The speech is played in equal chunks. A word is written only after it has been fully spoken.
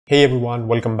Hey everyone,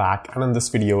 welcome back, and in this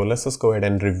video let's just go ahead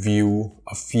and review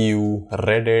a few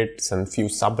Reddits and few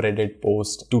subreddit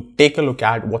posts to take a look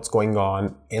at what's going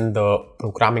on in the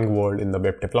programming world, in the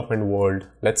web development world.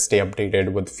 Let's stay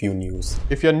updated with few news.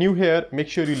 If you're new here, make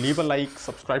sure you leave a like,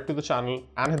 subscribe to the channel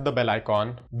and hit the bell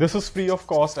icon. This is free of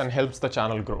cost and helps the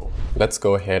channel grow. Let's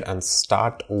go ahead and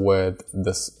start with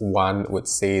this one which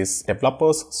says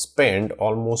developers spend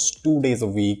almost 2 days a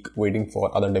week waiting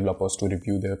for other developers to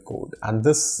review their code. And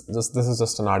this is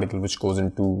just an article which goes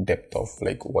into depth of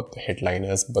like what the headline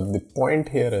is, but the point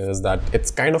here is that it's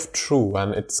kind of true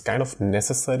and it's kind of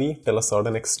necessary till a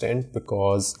certain extent,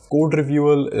 because code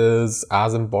reviewal is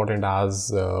as important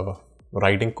as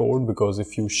writing code. Because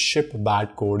if you ship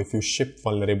bad code, if you ship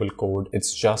vulnerable code,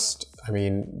 it's just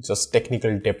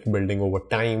technical depth building over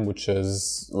time, which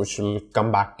will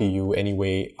come back to you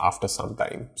anyway after some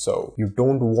time. So you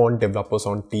don't want developers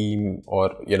on team, or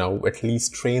at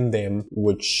least train them,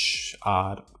 which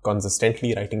are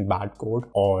consistently writing bad code,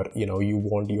 or you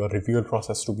want your review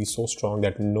process to be so strong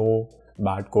that no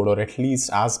bad code, or at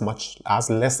least as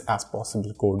less as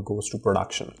possible code goes to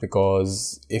production.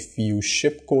 Because if you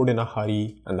ship code in a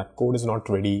hurry and that code is not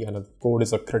ready, and the code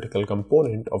is a critical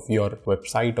component of your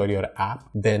website or your app,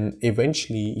 then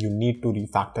eventually you need to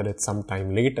refactor it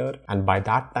sometime later, and by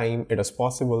that time it is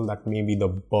possible that maybe the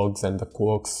bugs and the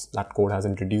quirks that code has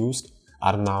introduced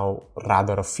are now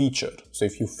rather a feature. So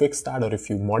if you fix that or if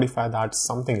you modify that,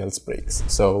 something else breaks.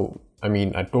 So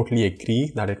I totally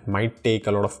agree that it might take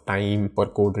a lot of time for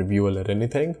code reviewal or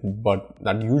anything, but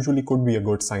that usually could be a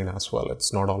good sign as well.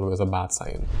 It's not always a bad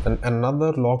sign. And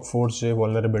another Log4j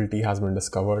vulnerability has been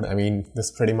discovered.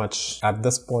 This pretty much, at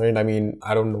this point,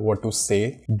 I don't know what to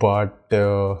say, but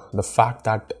the fact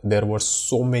that there were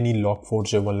so many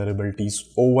Log4j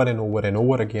vulnerabilities over and over and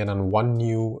over again, and one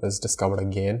new is discovered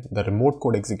again, the remote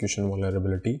code execution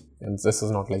vulnerability. And this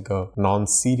is not like a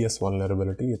non-serious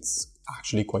vulnerability, it's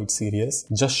actually quite serious.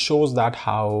 Just shows that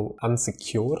how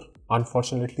unsecure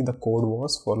unfortunately the code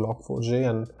was for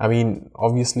Log4j. And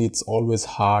obviously it's always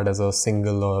hard as a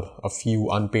single or a few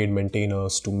unpaid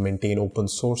maintainers to maintain open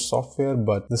source software,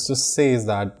 but this just says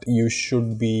that you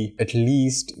should at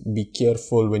least be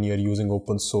careful when you're using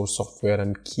open source software,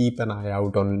 and keep an eye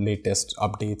out on latest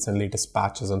updates and latest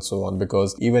patches and so on.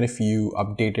 Because even if you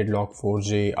updated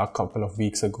Log4j a couple of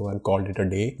weeks ago and called it a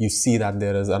day, you see that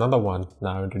there is another one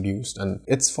now introduced, and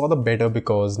it's for the better,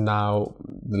 because now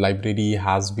the library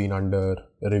has been under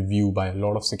review by a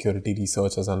lot of security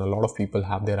researchers and a lot of people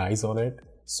have their eyes on it.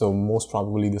 So most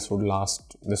probably this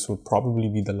would probably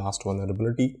be the last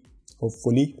vulnerability,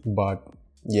 hopefully. But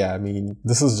yeah,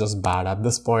 this is just bad at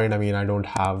this point. I don't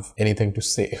have anything to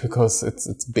say, because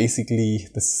it's basically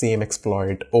the same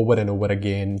exploit over and over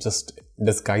again, just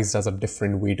disguised as a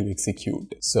different way to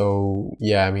execute. So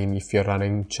yeah, if you're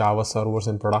running Java servers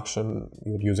in production,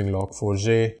 you're using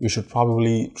Log4j, you should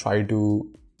probably try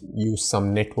to use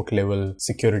some network level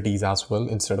securities as well,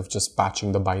 instead of just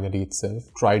patching the binary itself.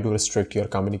 Try to restrict your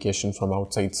communication from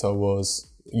outside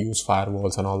servers, use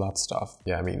firewalls and all that stuff.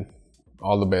 Yeah,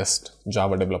 all the best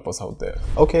Java developers out there.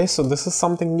 Okay, so this is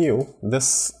something new.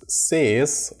 This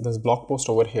blog post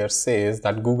over here says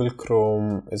that Google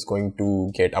Chrome is going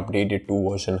to get updated to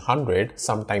version 100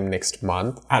 sometime next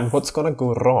month. And what's gonna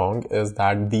go wrong is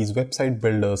that these website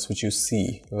builders which you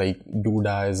see, like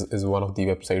Duda is one of the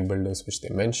website builders which they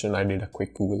mentioned. I did a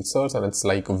quick Google search and it's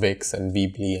like Wix and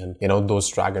Weebly and those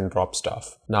drag and drop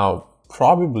stuff. Now,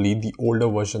 probably the older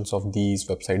versions of these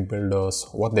website builders,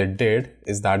 what they did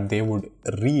is that they would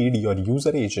read your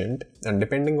user agent, and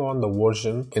depending on the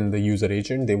version in the user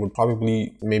agent, they would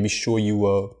probably maybe show you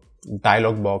a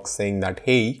dialog box saying that,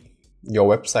 hey, your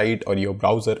website or your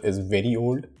browser is very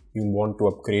old, you want to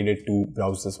upgrade it to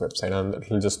browse this website, and it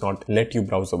will just not let you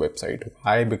browse the website.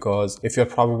 Why? Because if you're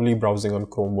probably browsing on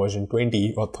Chrome version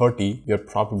 20 or 30, you're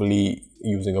probably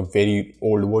using a very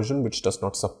old version which does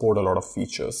not support a lot of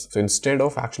features. So instead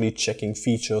of actually checking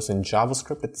features in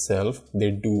JavaScript itself,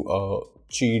 they do a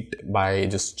cheat by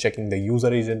just checking the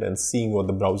user agent and seeing what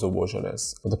the browser version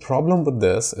is. But the problem with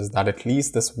this is that at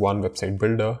least this one website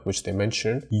builder which they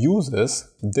mentioned uses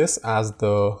this as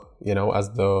the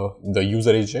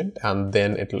user agent, and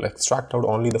then it will extract out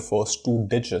only the first 2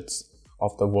 digits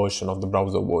of the version of the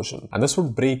browser version. And this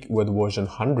would break with version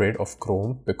 100 of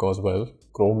Chrome because, well,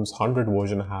 Chrome's 100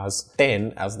 version has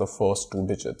 10 as the first 2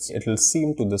 digits. It will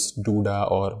seem to this Duda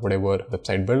or whatever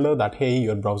website builder that, hey,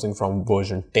 you're browsing from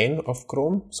version 10 of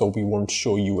Chrome, so we won't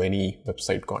show you any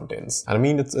website contents. And I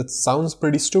mean, it sounds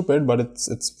pretty stupid, but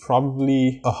it's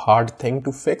probably a hard thing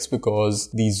to fix because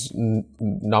these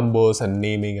numbers and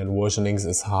naming and versionings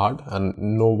is hard, and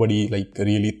nobody like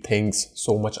really thinks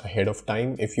so much ahead of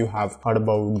time. If you have heard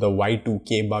about the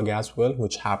Y2K bug as well,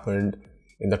 which happened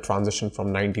in the transition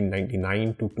from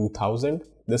 1999 to 2000,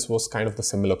 this was kind of the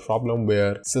similar problem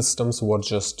where systems were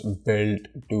just built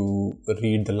to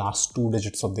read the last 2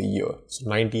 digits of the year. So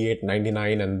 98,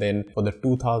 99, and then for the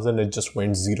 2000, it just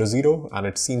went 00, and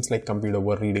it seems like computer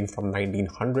were reading from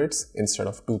 1900s instead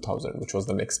of 2000, which was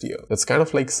the next year. It's kind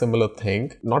of like similar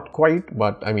thing. Not quite,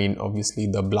 but I mean, obviously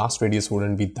the blast radius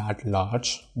wouldn't be that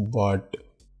large, but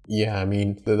yeah, I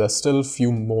mean, there's still a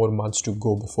few more months to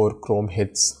go before Chrome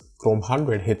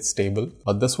 100 hits stable,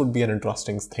 but this would be an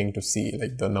interesting thing to see,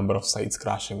 like the number of sites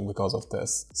crashing because of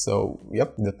this. So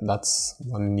yep, that's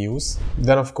one news.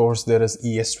 Then of course there is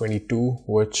ES2022,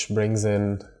 which brings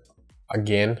in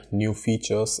again new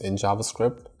features in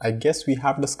JavaScript. I guess we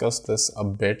have discussed this a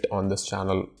bit on this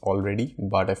channel already,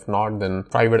 but if not, then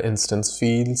private instance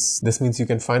fields. This means you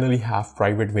can finally have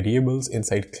private variables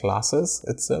inside classes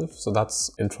itself, so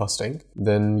that's interesting.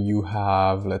 Then you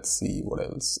have, let's see what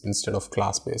else, instead of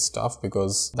class-based stuff,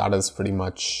 because that is pretty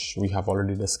much we have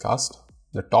already discussed.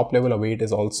 The top level await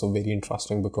is also very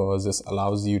interesting because this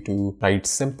allows you to write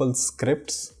simple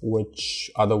scripts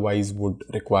which otherwise would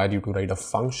require you to write a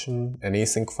function, an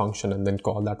async function, and then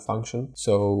call that function.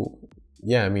 So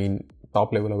yeah, I mean,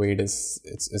 top level await is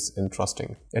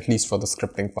interesting, at least for the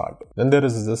scripting part. Then there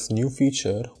is this new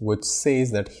feature which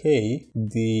says that, hey,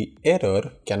 the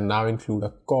error can now include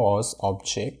a cause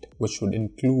object, which would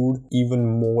include even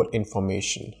more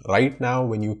information. Right now,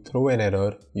 when you throw an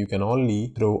error, you can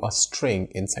only throw a string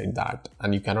inside that,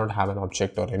 and you cannot have an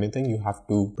object or anything. You have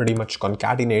to pretty much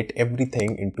concatenate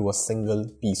everything into a single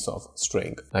piece of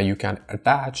string. Now you can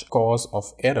attach cause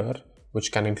of error,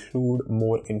 which can include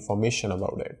more information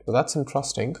about it. So that's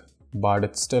interesting, but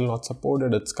it's still not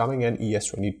supported. It's coming in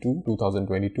ES2022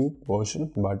 2022 version,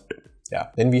 but yeah.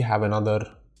 Then we have another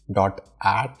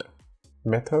 .at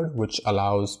method, which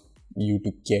allows you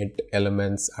to get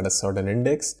elements at a certain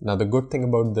index. Now the good thing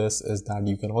about this is that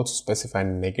you can also specify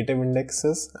negative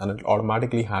indexes, and it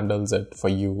automatically handles it for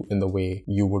you in the way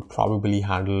you would probably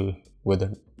handle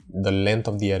with the length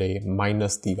of the array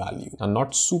minus the value. And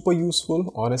not super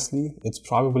useful, honestly. It's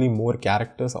probably more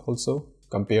characters also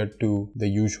compared to the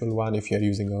usual one if you're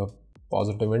using a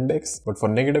positive index, but for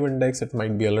negative index it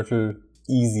might be a little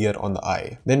easier on the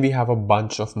eye. Then we have a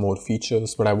bunch of more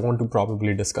features, but I want to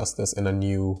probably discuss this in a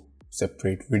new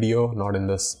separate video, not in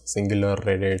this singular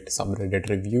Reddit subreddit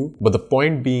review. But the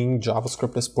point being,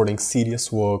 JavaScript is putting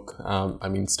serious work. I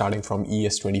mean, starting from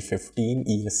ES2015,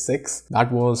 ES6,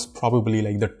 that was probably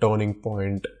like the turning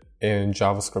point in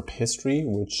JavaScript history,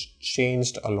 which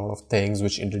changed a lot of things,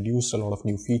 which introduced a lot of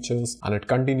new features, and it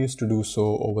continues to do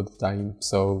so over the time.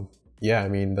 So yeah, I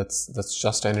mean, that's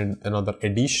just another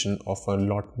addition of a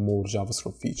lot more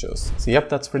JavaScript features. So yep,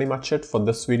 that's pretty much it for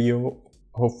this video.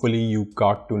 Hopefully you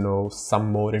got to know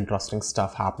some more interesting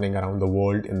stuff happening around the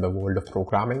world in the world of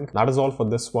programming. That is all for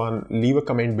this one. Leave a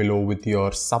comment below with your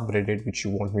subreddit which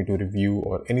you want me to review,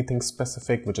 or anything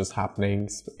specific which is happening,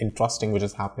 interesting which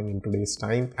is happening in today's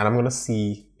time, and I'm gonna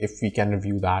see if we can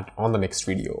review that on the next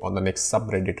video, on the next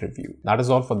subreddit review. That is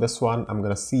all for this one. I'm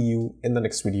gonna see you in the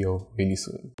next video really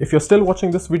soon. If you're still watching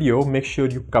this video, make sure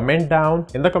you comment down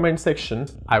in the comment section,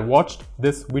 I watched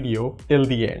this video till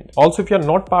the end. Also, if you're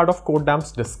not part of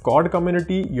CodeDamm's Discord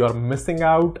community, you're missing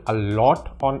out a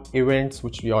lot on events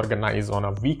which we organize on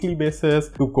a weekly basis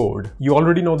to code. You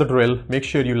already know the drill. Make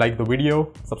sure you like the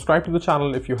video, subscribe to the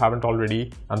channel if you haven't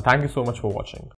already, and thank you so much for watching.